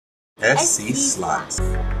SC Slots.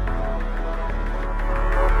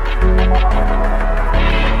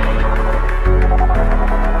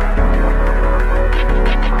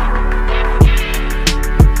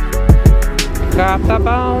 Got the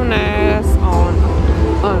bonus on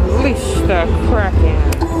Unleash the Kraken.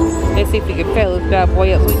 Let's see if we can fill this bad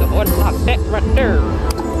boy up so we can unlock that right there.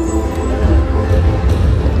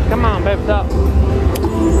 Come on, baby doll.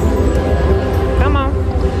 Come on.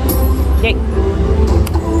 Yay.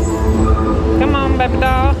 Come on, baby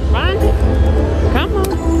doll. Find it. Come on.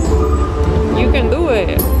 You can do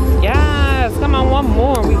it. Yes. Come on, one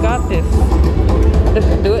more. We got this.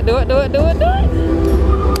 Do it, do it, do it, do it, do it.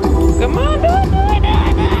 Come on, do it, do it, do it,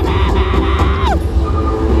 do it.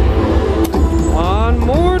 One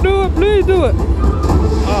more, do it, please do it.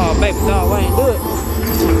 Oh, baby doll, why ain't do it?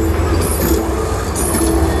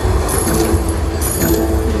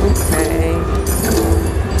 Okay.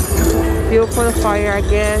 Fuel for the fire, I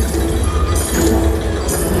guess.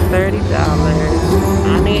 $30.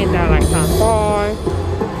 I need that like times 4.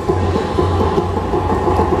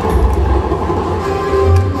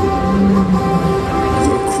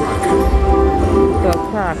 The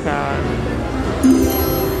Kraken.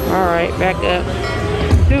 Alright, back up.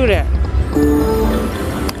 Do that.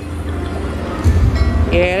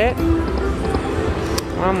 Get it?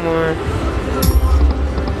 One more.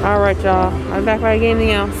 Alright, y'all. I'll be back if I get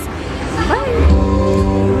anything else. Bye.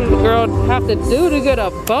 The girl have to do to get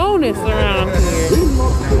a bonus around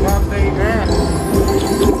here.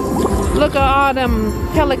 Look at all them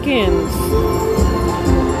pelicans.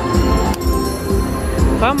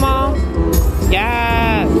 Come on.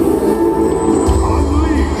 Yes.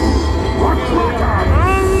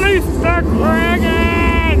 Unleash the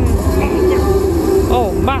Kraken.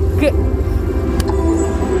 Oh my good.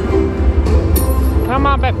 Come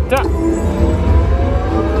on, baby.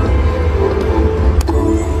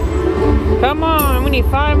 Come on, we need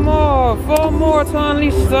 5 more, 4 more to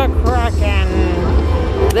unleash the Kraken.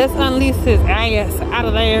 Let's unleash his ass out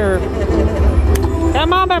of there.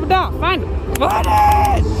 Come on, baby doll, find it. Find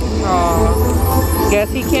it! Oh, guess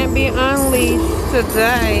he can't be unleashed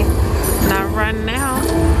today. Not right now.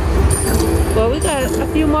 Well, we got a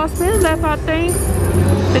few more spins left, I think,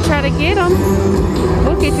 to try to get him.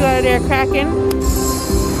 We'll get you out of there, Kraken.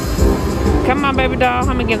 Come on, baby doll.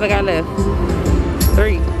 How many games I got left?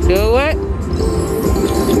 3. Do it.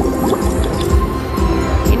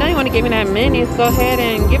 You know you want to give me that mini, so go ahead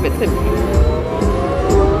and give it to me.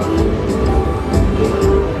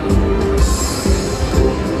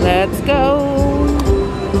 Let's go.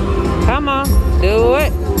 Come on. Do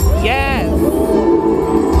it. Yes.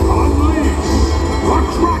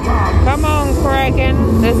 Come on,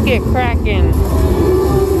 Kraken. Let's get cracking.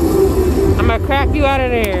 I'm gonna crack you out of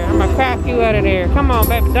there. I'm gonna crack you out of there. Come on,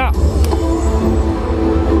 baby doll.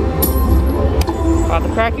 About to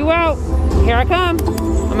crack you out. Here I come.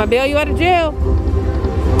 I'm gonna bail you out of jail.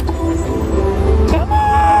 Come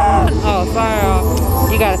on. Oh,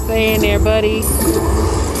 sorry. You gotta stay in there, buddy.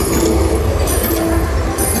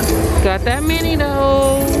 Got that many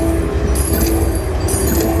though.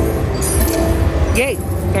 Yay.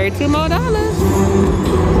 $32 more.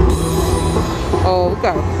 Oh, we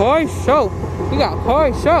got a toy show. We got a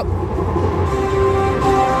toy show.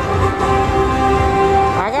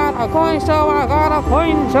 I got a coin show. I got a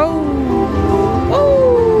coin show.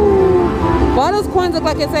 Ooh. Why those coins look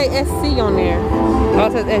like it say SC on there? Oh,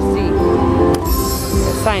 it says SG.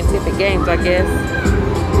 It's scientific games, I guess.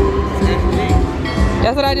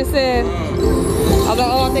 That's what I just said. I was like,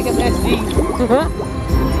 oh, I think it's SG.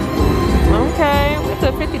 Okay, we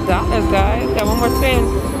took $50, guys. Got one more spin.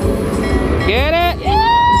 Get it? Yeah!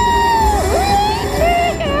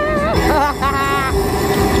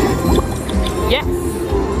 Yes.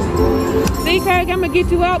 See, Craig, I'm gonna get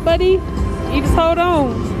you out, buddy. You just hold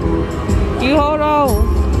on. You hold on.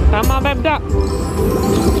 Come on, baby doll.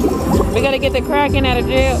 We gotta get the Kraken out of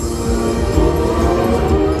jail.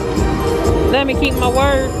 Let me keep my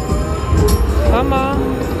word. Come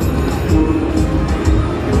on.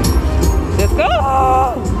 Let's go.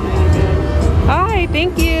 Alright,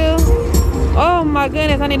 thank you. Oh my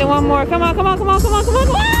goodness, I needed one more. Come on, come on, come on, come on, come on,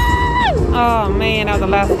 come on. Oh man, that was the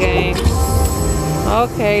last game.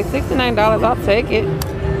 Okay, $69, I'll take it.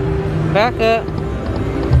 Back up.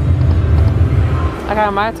 I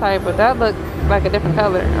got my type, but that looked like a different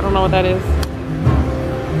color. I don't know what that is.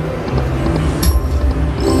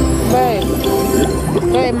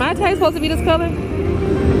 Wait, my type's supposed to be this color?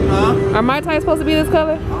 Huh? Are my types supposed to be this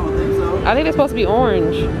color? I don't think so. I think they're supposed to be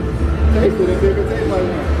orange. Taste it if it can taste like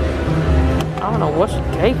one. I don't know what she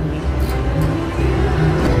gave me.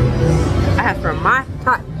 I asked for my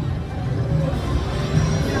type.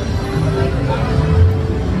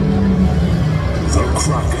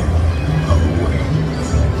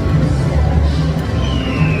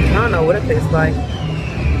 like. I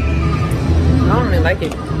don't really like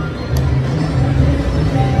it.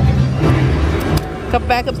 Couple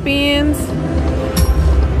backup spins.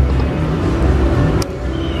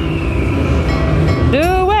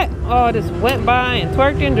 Do it! Oh, I just went by and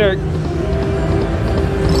twerked and jerked.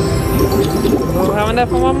 We'll have enough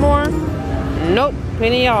for one more? Nope,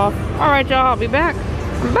 penny off. Alright, y'all, I'll be back.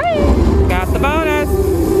 Bye! Got the bonus.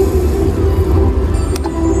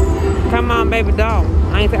 Come on, baby doll.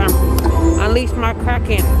 I ain't unleash my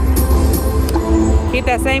Kraken. Keep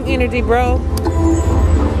that same energy, bro.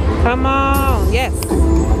 Come on, yes.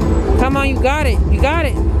 Come on, you got it. You got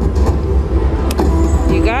it.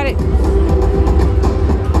 You got it.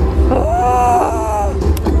 Oh.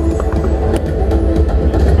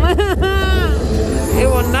 It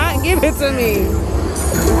will not give it to me.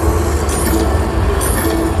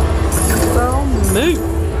 So move.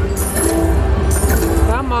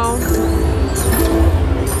 Come on.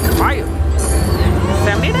 Fire.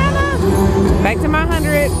 $70. Back to my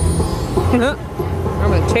 100. I'm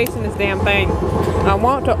gonna chasing this damn thing. I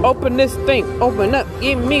want to open this thing. Open up.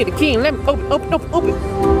 Give me the key and let me open.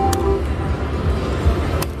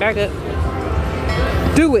 Back up.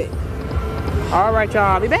 Do it. Alright, y'all.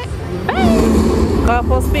 I'll be back. Bye.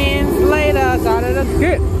 Couple spins later. Got it a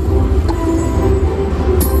grip.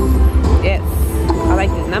 Yes. I like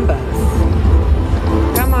these numbers.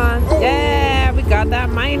 Come on. Yeah, we got that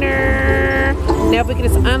miner. Now we can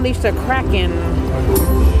just unleash the Kraken.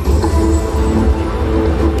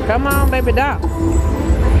 Come on, baby doll.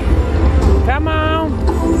 Come on.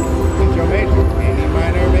 What's your major? Any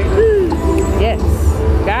minor major? Yes.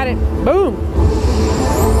 Got it. Boom.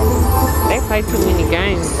 They play too many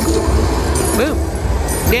games. Boom.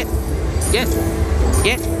 Yes. Yes.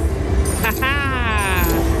 Yes. Haha.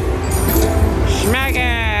 Smack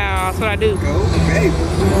out. That's what I do. Go, baby.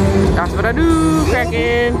 That's what I do,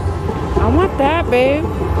 Kraken. I want that, babe. I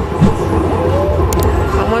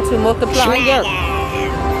want to multiply.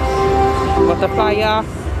 Multiply, y'all.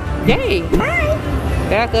 Yay.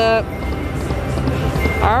 Back up.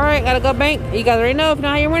 Alright, gotta go bank. You guys already know if you know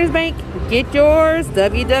how your winners bank. Get yours.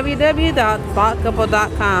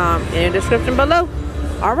 www.thoughtcouple.com in the description below.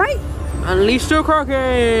 Alright. Unleash your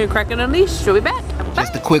Kraken. Kraken Unleashed. She'll be back. Bye.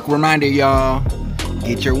 Just a quick reminder, y'all.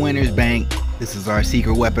 Get your winners bank. This is our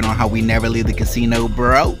secret weapon on how we never leave the casino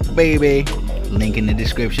broke, baby. Link in the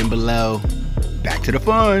description below. Back to the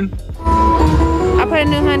fun. I put a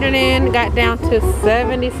new 100 in, got down to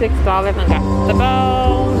 $76 and got the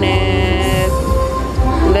bonus.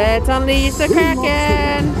 Let's unleash the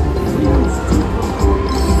Kraken.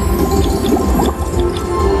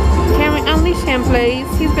 Can we unleash him, please?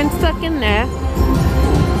 He's been stuck in there.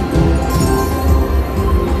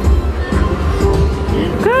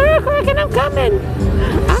 Kraken, I'm coming.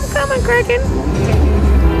 I'm coming, Kraken.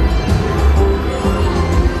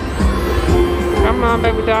 Come on,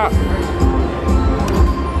 baby doll.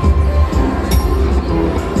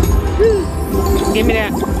 Give me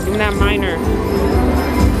that miner.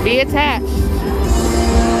 Be attached.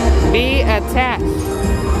 Be attached.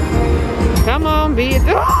 Come on, be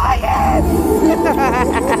attached. Oh, yes!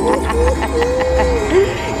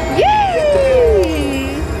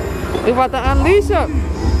 Yay! We about to unleash him.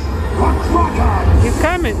 He's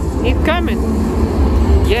coming. He's coming.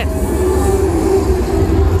 Yes.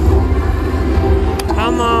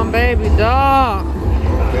 Come on, baby dog.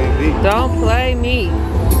 Baby. Don't play me.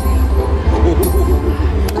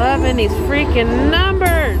 Loving these freaking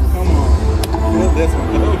numbers. Come on. Flip this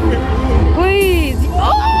one. Please. Oh!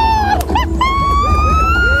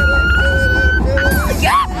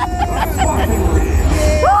 Yes!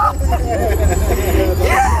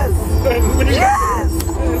 Yes! Yes!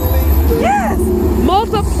 Yes!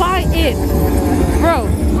 Multiply it. Bro,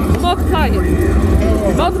 multiply it.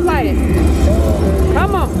 Multiply it.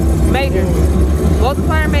 Come on. Major.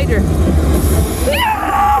 Multiplier major.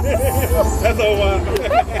 Yes! That's so wild.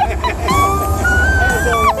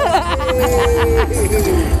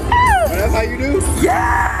 That's how you do?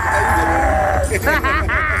 Yes!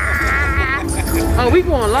 Oh, we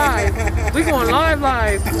going live. We going live.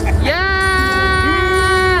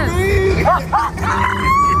 Yes!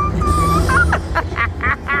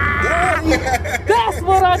 That's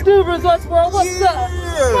what I do, Resorts World. What's up?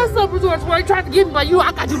 What's up, Resorts World? You tried to get me, but you,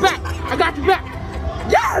 I got you back. I got you back.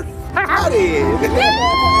 Yes! Got it.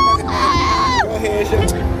 Go ahead,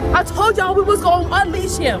 Chef. I told y'all we was gonna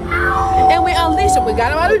unleash him. And we unleashed him. We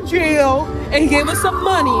got him out of jail and he gave us some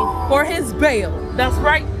money for his bail. That's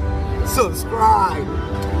right. Subscribe.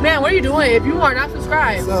 Man, what are you doing if you are not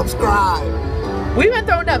subscribed? Subscribe. We've been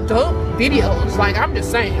throwing up dope videos. Like, I'm just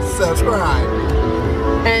saying. Subscribe.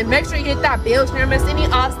 And make sure you hit that bell so you never miss any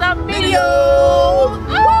awesome videos.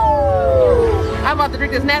 I'm about to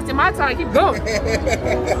drink this nasty my time. Keep going.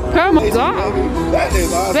 Come on, dog. That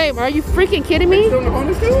is awesome. Babe, are you freaking kidding me? Still in the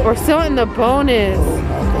bonus too? We're still in the bonus.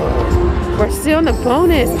 We're still in the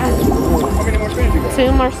bonus. How many more spins you got?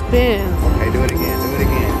 2 more spins. Okay, do it again. Do it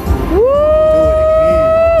again.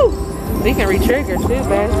 Woo! We can re-trigger too,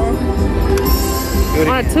 babe. Do it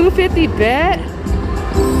On a again. 250 bet?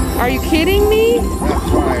 Are you kidding me? That's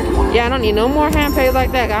fire. Yeah, I don't need no more hand pays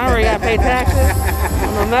like that. I already got to pay taxes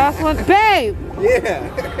on the last one. Babe, Yeah.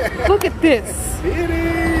 look at this. Did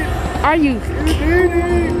it. Are you Did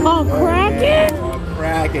it. on Kraken?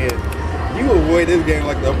 Kraken. You avoid this game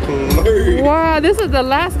like the plague. Wow, this is the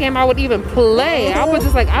last game I would even play. I was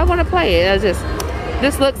just like, I want to play it. I just,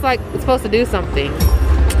 this looks like it's supposed to do something.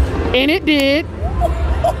 And it did.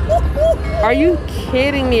 Are you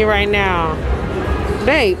kidding me right now?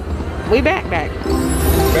 Babe, we back. Back.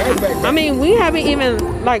 I mean, we haven't even,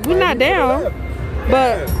 like, we're not down.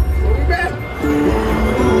 But We back.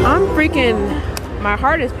 I'm freaking, my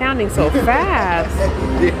heart is pounding so fast.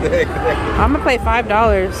 I'm gonna play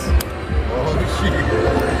 $5. Oh shit.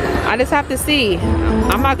 I just have to see.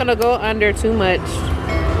 I'm not gonna go under too much.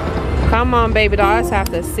 Come on, baby doll. I just have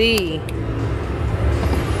to see.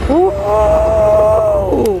 Ooh.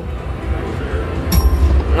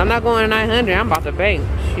 I'm not going to 900. I'm about to bank.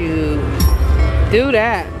 Shoot. Do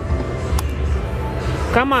that.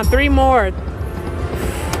 Come on, 3 more.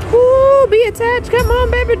 Ooh, be attached. Come on,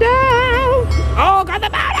 baby doll. Oh, got the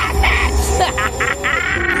bonus.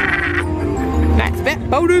 Max bet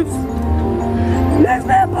bonus. Max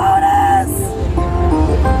bet bonus.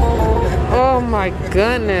 Oh my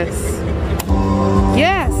goodness.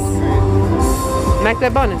 Yes. Max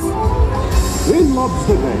bet bonus. In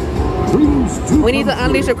Lobster Bay, dreams to We need to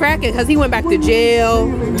unleash a Kraken because he went back to jail.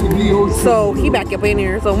 So he back up in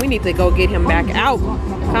here. So we need to go get him back out.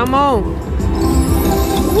 Come on.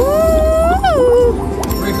 Woo!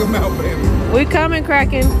 Break them out, baby. We coming,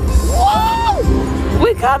 Kraken. Woo!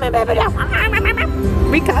 We coming, baby.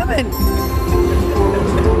 We coming.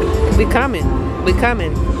 We coming. We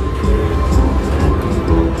coming.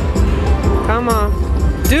 Come on.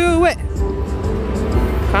 Do it.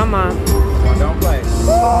 Come on. Come on, don't play.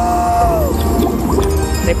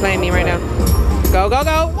 They playing me right now. Go, go,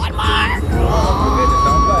 go. One more.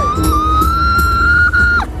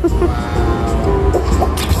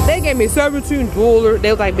 They gave me $17. They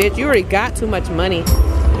was like, bitch, you already got too much money.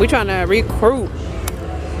 We trying to recruit.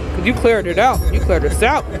 Cause you cleared it out. You cleared this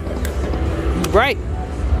out. Right.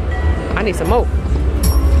 I need some more.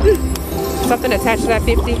 Something attached to that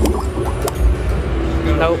 50.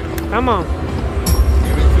 Nope. Come on.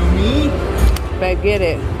 Give it to me. Babe, get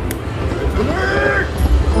it.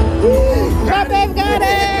 My babe got it!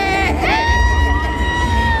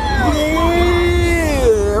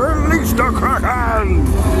 Yeah! Release the Kraken!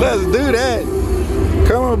 Let's do that!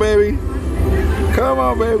 Come on, baby. Come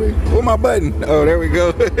on, baby. Where's my button? Oh, there we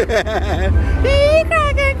go.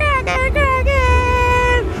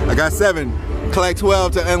 I got 7. Collect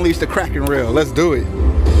 12 to unleash the Kraken reel. Let's do it.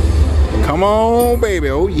 Come on, baby.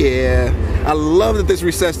 Oh, yeah. I love that this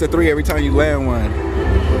resets to 3 every time you land one.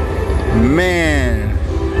 Man.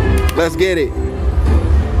 Let's get it.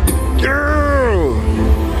 Girl.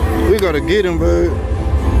 We gotta get him, bud.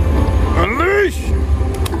 Unleash.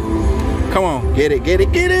 Come on. Get it, get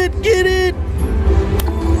it, get it, get it.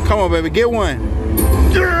 Come on, baby. Get one.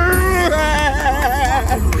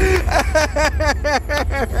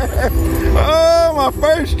 Oh, my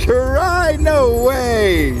first try. No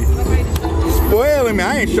way. Spoiling me.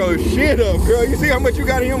 I ain't show shit up, girl. You see how much you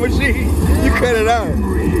got in your machine? You cut it out.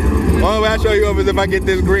 Only way I show you up is if I get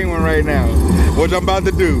this green one right now, which I'm about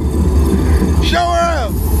to do. Show her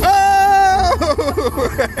up! Oh!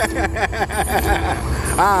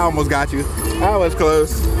 I almost got you. I was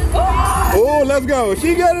close. Oh, let's go.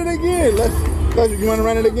 She got it again. Let's you want to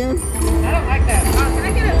run it again? I don't like that. Can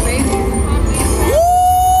I get a baby? Woo!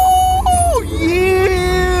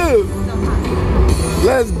 Yeah!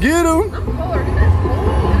 Let's get him.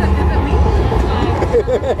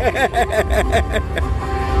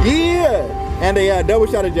 Yeah! And a double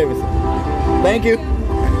shot of Jameson. Thank you.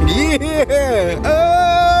 Yeah!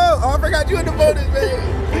 Oh, I forgot you in the bonus, baby.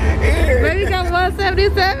 Here. Baby got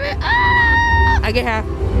 177. Ah! I get half.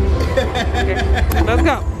 Okay. Let's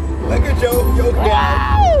go. Look at Joe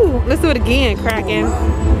guy. Woo! Let's do it again, Kraken.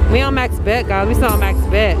 We on max bet, guys. We still on max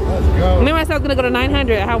bet. Let's go. Me and myself gonna go to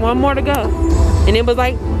 900. I had one more to go. And it was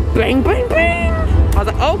like, bang, bang, bang. I was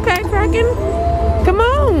like, okay, Kraken. Come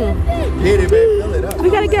on. Get it, baby. Fill it up. We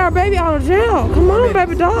gotta get our baby out of jail. Come on,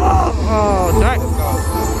 baby dog. Oh, nice.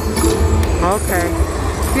 Okay.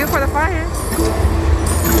 Feel for the fire.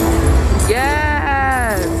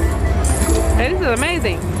 Yes. Hey, this is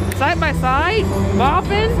amazing. Side by side,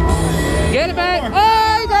 bopping. Get it back.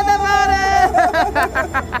 Oh, you got the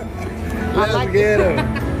money. Let's get him.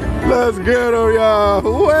 Let's get him, y'all.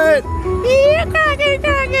 What? Yeah,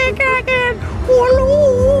 Kraken.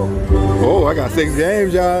 Oh, I got 6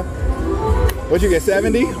 games, y'all. What you get,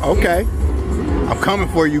 70? Okay. I'm coming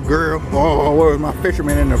for you, girl. Oh, where was my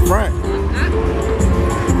fisherman in the front?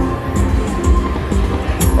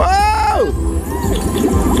 Oh!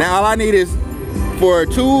 Now all I need is for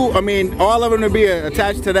all of them to be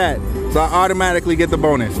attached to that. So I automatically get the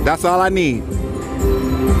bonus. That's all I need.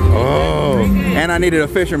 Oh, and I needed a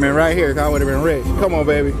fisherman right here, because I would have been rich. Come on,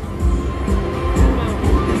 baby.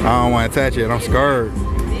 I don't want to touch it. I'm scared.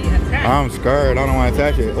 I'm scared. I don't want to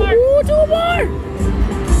touch it. Ooh, 2 more.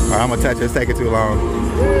 All right, I'm going to touch it. It's taking too long.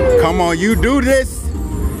 Come on, you do this.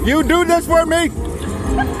 You do this for me.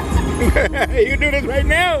 You do this right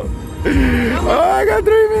now. Oh, I got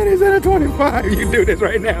 3 minutes and a 25. You do this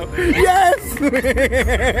right now. Yes.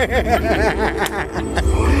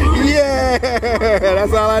 Yeah,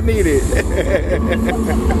 that's all I needed.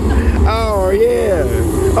 Oh yeah.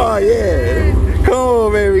 Oh yeah. Come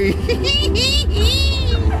on, baby.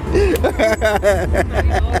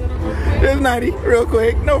 It's 90 real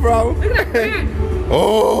quick, no problem.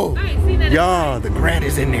 Oh, y'all, the Grant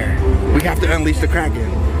is in there. We have to unleash the Kraken.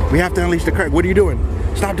 We have to unleash the Kraken. What are you doing?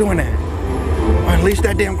 Stop doing that. Unleash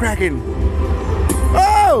that damn Kraken.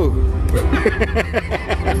 Oh!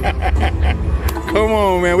 Come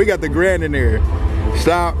on, man. We got the Grant in there.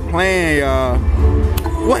 Stop playing, y'all.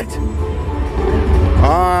 What?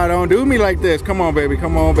 Ah, don't do me like this. Come on, baby.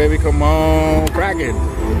 Come on, baby. Come on. Kraken.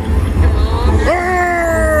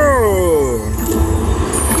 Oh!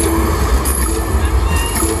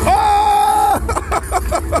 Oh!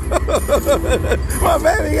 My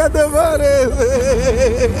baby got the bonus.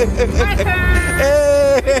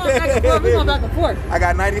 We're going back and forth. I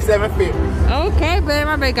got 97.50. Okay, babe.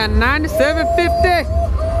 My baby got 97.50.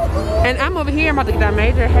 And I'm over here. I'm about to get that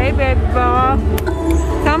major. Hey, baby doll.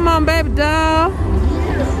 Come on, baby doll.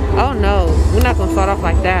 Oh, no. We're not going to start off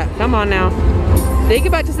like that. Come on now. Think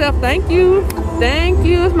about yourself. Thank you. Thank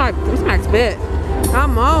you. It's my bet.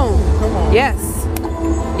 Come on. Come on. Yes.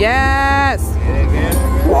 Yes. Get it, get it.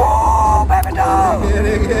 Whoa, baby doll. Get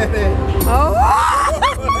it, get it. Oh.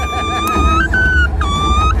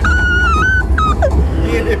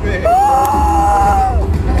 Get it, baby.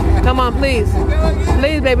 Come on, please.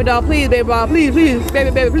 Please, baby doll. Please, baby doll. Please, please.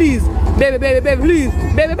 Baby, baby, please. Baby, baby, baby, please.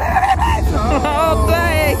 Baby, baby, baby. Oh,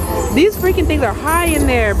 dang. These freaking things are high in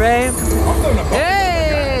there, babe.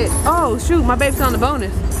 Hey. Oh, shoot. My baby's on the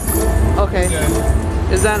bonus. Okay.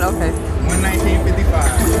 Is that okay?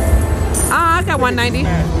 119.55. Ah, I got 190.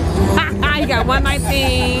 You got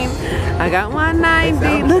 119. I got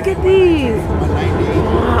 190. Look at these.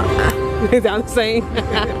 190. They sound the same.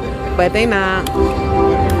 But they not.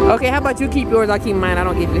 Okay, how about you keep yours? I'll keep mine. I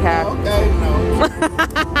don't give you half. Okay, no.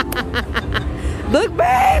 Look,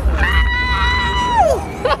 babe.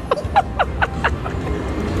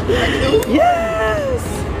 Yes.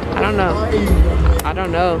 I don't know. I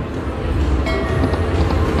don't know.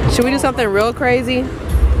 Should we do something real crazy?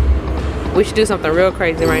 We should do something real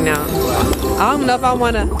crazy right now. I don't know if I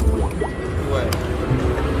want to.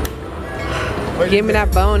 Give me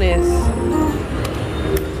that bonus.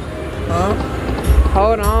 Huh?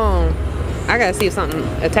 Hold on. I gotta see if something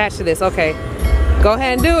attached to this. Okay. Go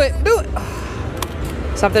ahead and do it. Do it.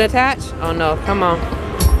 Something attached? Oh no, come on.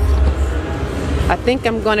 I think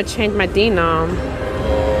I'm gonna change my denom.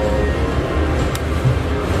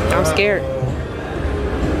 I'm scared.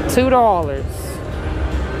 $2.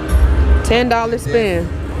 $10 spin.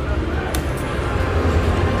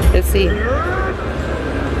 Let's see.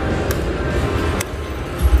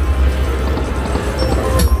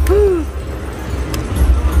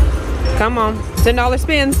 Come on. $10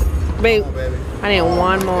 spins. Babe, I need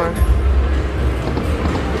one more.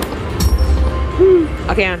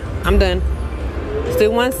 Okay, I'm done.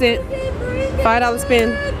 Still 1 cent. $5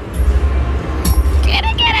 spin. Get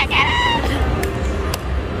it, get it, get it.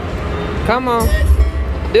 Come on.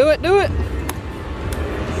 Do it, do it.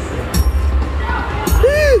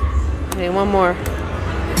 Hey, one more.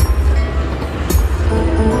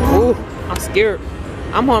 Ooh, I'm scared.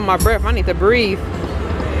 I'm holding my breath. I need to breathe.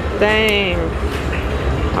 Dang.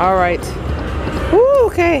 All right. Ooh,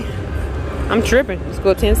 okay. I'm tripping. Let's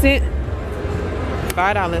go 10 cent.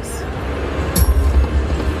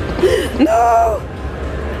 $5. No.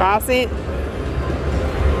 5 cent.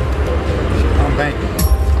 I'm banking.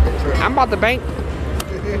 I'm about to bank.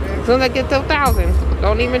 As soon as I get to 1,000,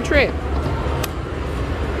 don't even trip.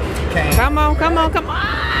 can't. Come on, come on, come on.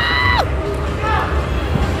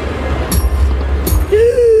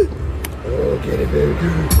 Oh, get it, baby.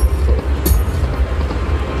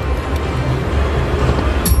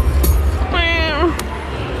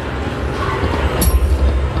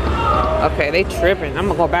 Okay, they tripping. I'm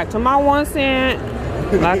gonna go back to my 1 cent.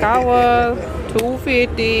 Like I was.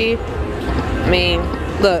 250. I mean,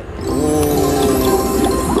 look.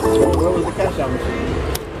 What was the cash out machine?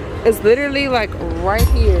 It's literally like right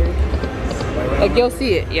here. Like you'll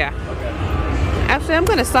see it, yeah. Actually, I'm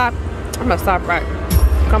gonna stop. I'm gonna stop right.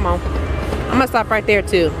 Come on. I'm gonna stop right there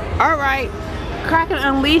too. All right. Kraken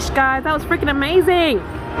Unleashed, guys. That was freaking amazing.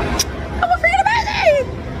 That was freaking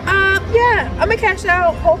amazing. Yeah, I'm gonna cash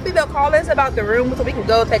out. Hopefully they'll call us about the room so we can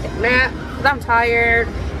go take a nap. Cause I'm tired.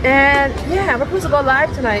 And yeah, we're supposed to go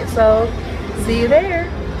live tonight. So see you there.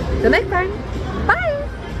 Till next time. Bye.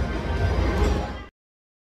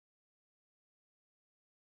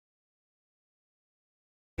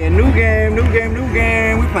 Yeah, new game.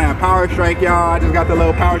 We playing Power Strike, y'all. I just got the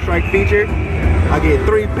little Power Strike feature. I get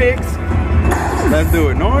 3 picks. Let's do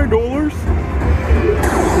it. $9, $12,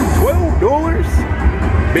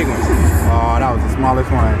 big one. Oh, that was the smallest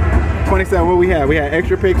one. 27. What we had? We had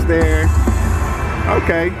extra picks there.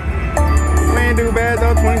 Okay. We ain't do bad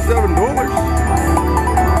though. $27.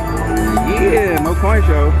 Yeah, no coin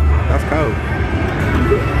show. That's cool.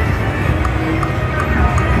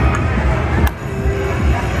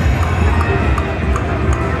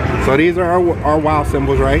 So these are our wow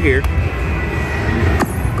symbols right here.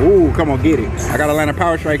 Ooh, come on, get it. I gotta land a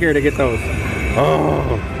Power Strike here to get those.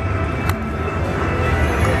 Oh.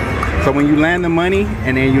 So when you land the money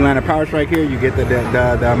and then you land a Power Strike here, you get the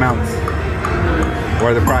amounts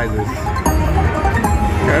or the prizes.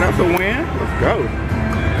 Okay, that's a win. Let's go.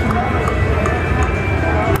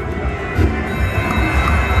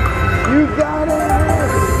 You got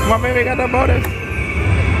it. My baby got the bonus.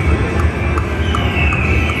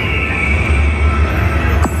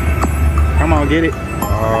 Come on, get it.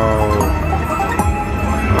 Oh.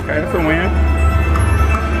 Okay, that's a win.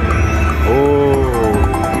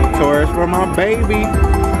 Oh. Taurus for my baby.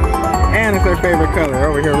 And it's her favorite color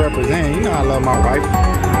over here representing. You know I love my wife.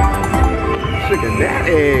 Sugar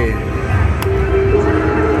daddy.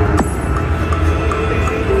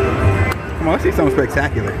 Come on, let's see something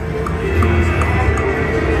spectacular.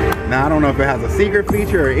 Now I don't know if it has a secret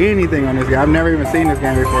feature or anything on this game. I've never even seen this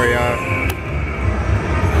game before, y'all.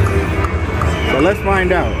 So let's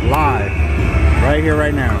find out live, right here,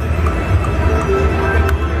 right now.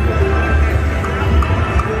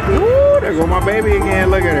 Ooh, there go my baby again.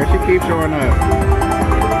 Look at her, she keeps showing up.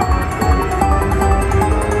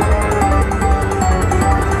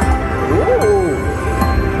 Ooh.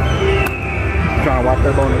 I'm trying to watch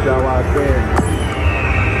that bonus out while I spin.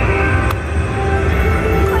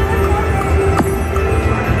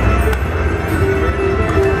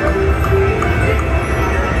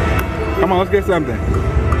 Come on, let's get something.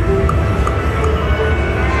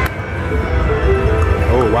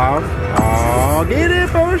 Oh, wow. Oh, get it,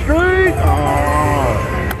 Power Strike. Oh,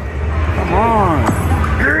 come on.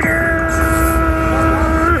 Get it.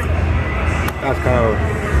 That's cold.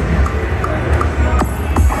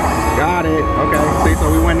 Got it. Okay, see,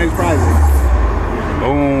 so we win these prizes.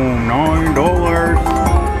 Boom, $9.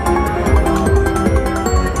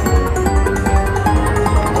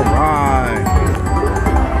 All right.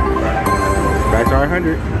 Back to our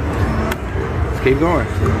 100. Let's keep going.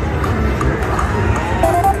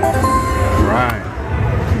 All right.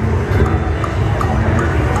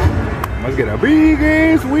 Let's get a big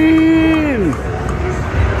ass win.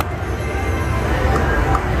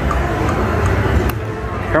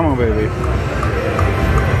 Come on, baby.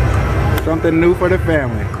 Something new for the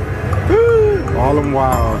family. Woo! All them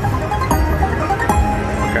wilds.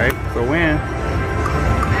 Okay, so win.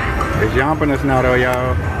 It's jumping us now, though,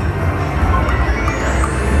 y'all.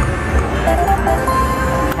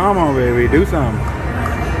 Come on, baby, do something.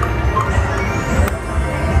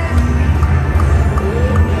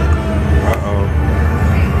 Uh-oh.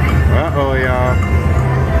 Uh-oh, y'all.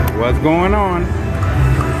 What's going on?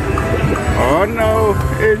 Oh, no.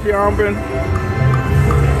 It's jumping.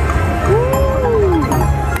 Woo!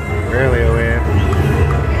 Barely a win.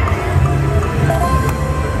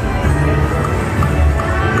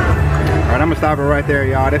 All right, I'm going to stop it right there,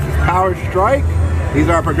 y'all. This is Power Strike. These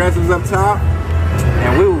are our progressives up top.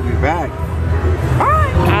 And we will be back.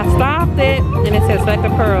 Bye. I stopped it and it said select a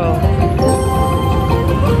pearl.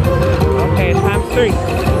 Okay, times 3. I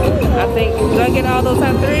think, did I get all those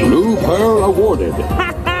times 3? Blue pearl awarded.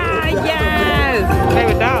 Yes!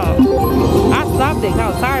 Baby dog. I stopped it because I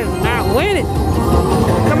was tired of not winning.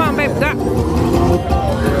 Come on, baby dog.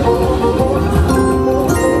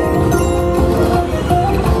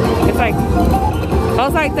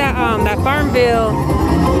 fill.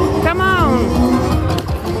 Come on.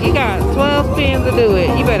 You got 12 spins to do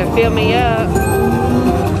it. You better fill me up.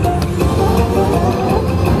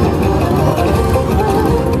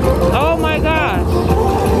 Oh my gosh.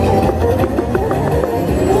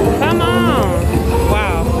 Come on.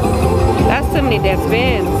 Wow. That's too many dead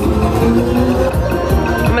spins.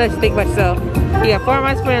 I'm gonna let you think about yourself. You got 4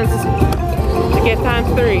 more spins to get times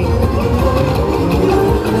 3.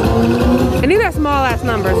 And these are small ass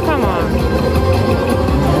numbers. Come on.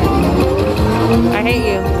 I hate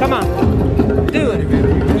you. Come on. Do it.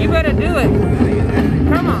 You better do it.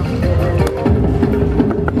 Come on.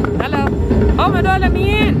 Hello. Oh my God, let me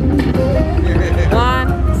in.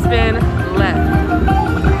 1 spin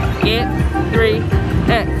left. Get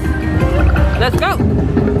 3x. Let's go.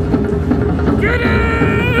 Get it!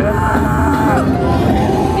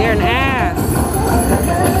 You're an ass.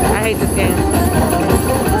 I hate this game.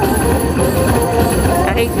 I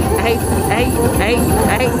hate you. I hate you. I hate you. I hate you. I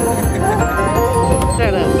hate you.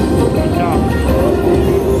 Shut up. Dog.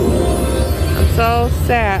 I'm so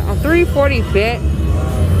sad. On 340 bet.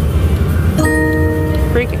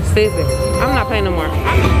 Freaking stupid. I'm not playing no more.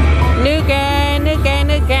 New game, new game,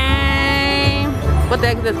 new game. What the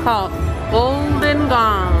heck is this called? Golden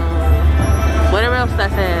Gong. Whatever else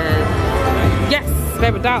that says. Yes,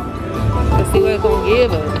 baby dog. Let's see what it's gonna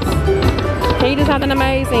give us. Can you do something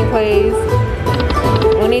amazing, please?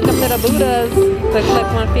 We need some little Buddhas to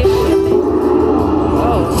collect 150.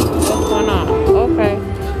 Oh, what's going on? Okay.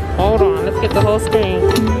 Hold on, let's get the whole screen.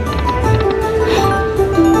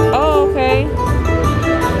 Oh, okay.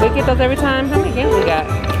 We get those every time. How many games we got?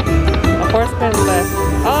 4 spins left.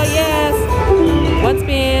 Oh yes! 1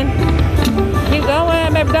 spin. Keep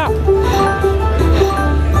going, baby dog.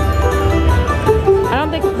 I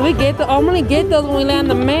don't think we get the. I'm gonna get those when we land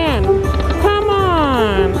the man. Come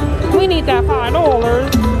on! We need that $5.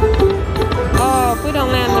 Oh, if we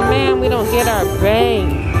don't land the man, we don't get our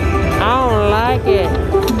bank. I don't like it.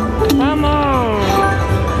 Come on.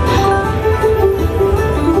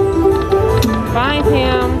 Find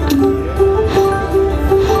him.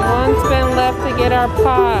 1 spin left to get our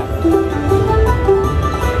pot.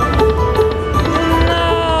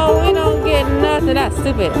 No, we don't get nothing. That's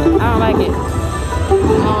stupid. I don't like it. I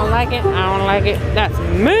don't like it. I don't like it. That's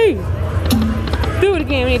me. Do it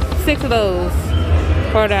again. We need 6 of those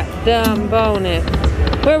for that dumb bonus.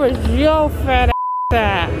 Where was your fat ass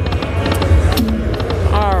at?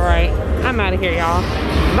 Alright. I'm out of here, y'all.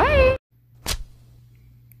 Bye.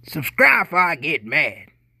 Subscribe before I get mad.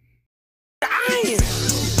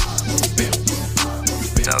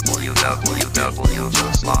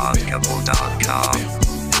 www.slogcable.com